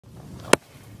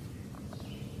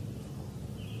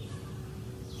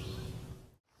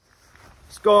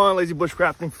going on, lazy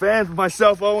bushcrafting fans? With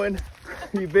myself, Owen,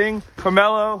 Bing,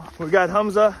 Carmelo, we got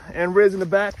Hamza and Riz in the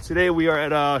back. Today we are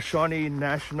at Sawnee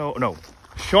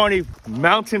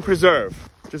Mountain Preserve.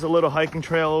 Just a little hiking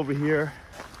trail over here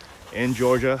in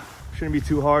Georgia. Shouldn't be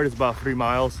too hard, it's about 3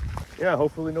 miles. Yeah,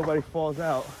 hopefully nobody falls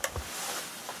out.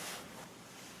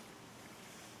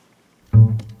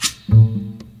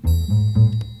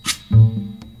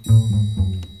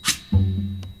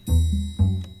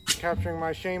 Capturing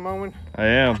my shame moment? I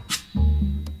am.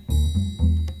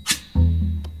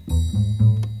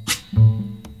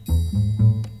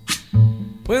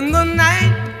 When the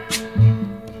night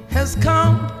has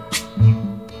come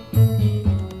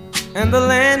and the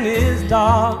land is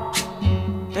dark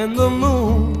and the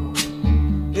moon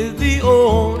is the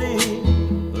only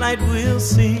light we'll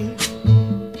see,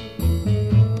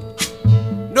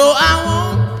 no, I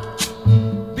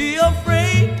won't be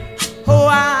afraid. Oh,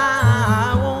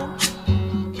 I won't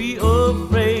be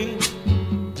afraid,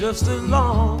 just as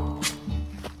long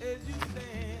as you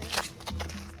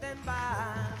stand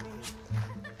by me.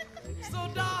 So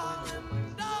darling,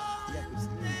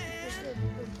 stand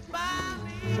by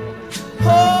me.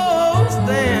 Oh,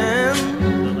 stand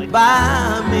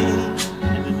by me.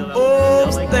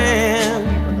 Oh, stand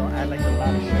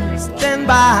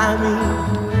by me.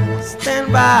 Stand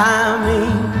by me.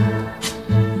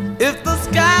 If the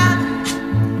sky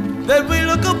that we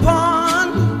look upon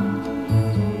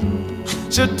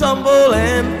should tumble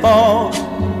and fall,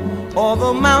 or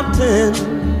the mountain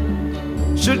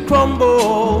should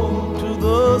crumble to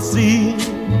the sea,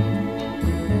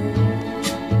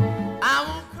 I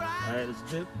won't cry. All right, let's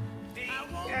dip.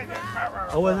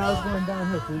 Oh, and now it's going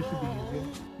downhill, so this should be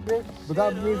easy. But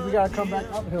that means we gotta come back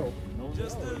uphill.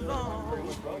 Just as long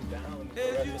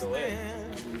as you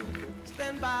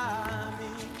stand by me.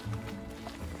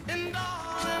 And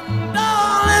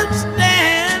darling,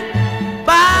 stand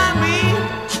by me.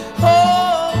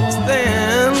 Oh,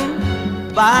 stand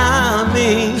by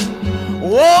me.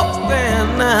 Oh, stand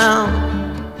now.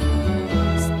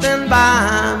 Stand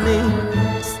by me.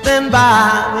 Stand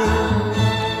by me.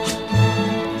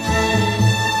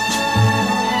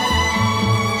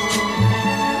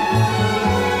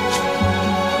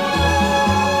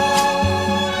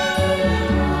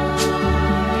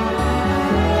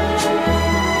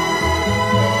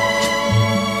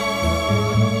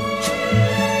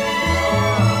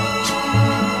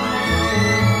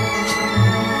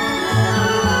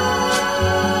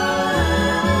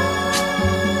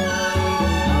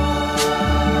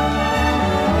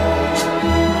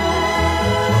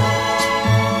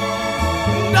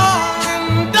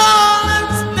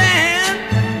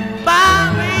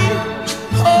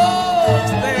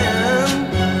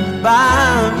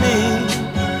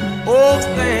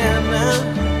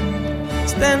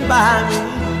 Stand by me,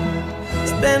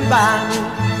 stand by me.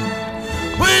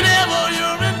 Whenever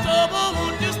you're in trouble,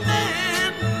 won't you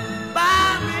stand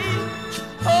by me?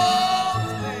 Oh,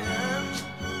 stand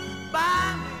by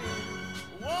me.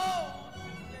 Whoa,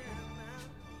 stand now.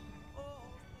 Oh.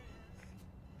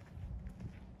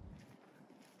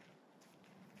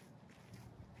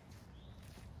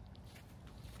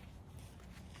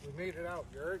 We made it out,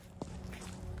 Gert.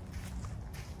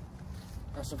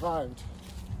 I survived.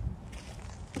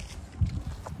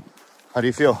 How do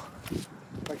you feel?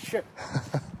 Like shit.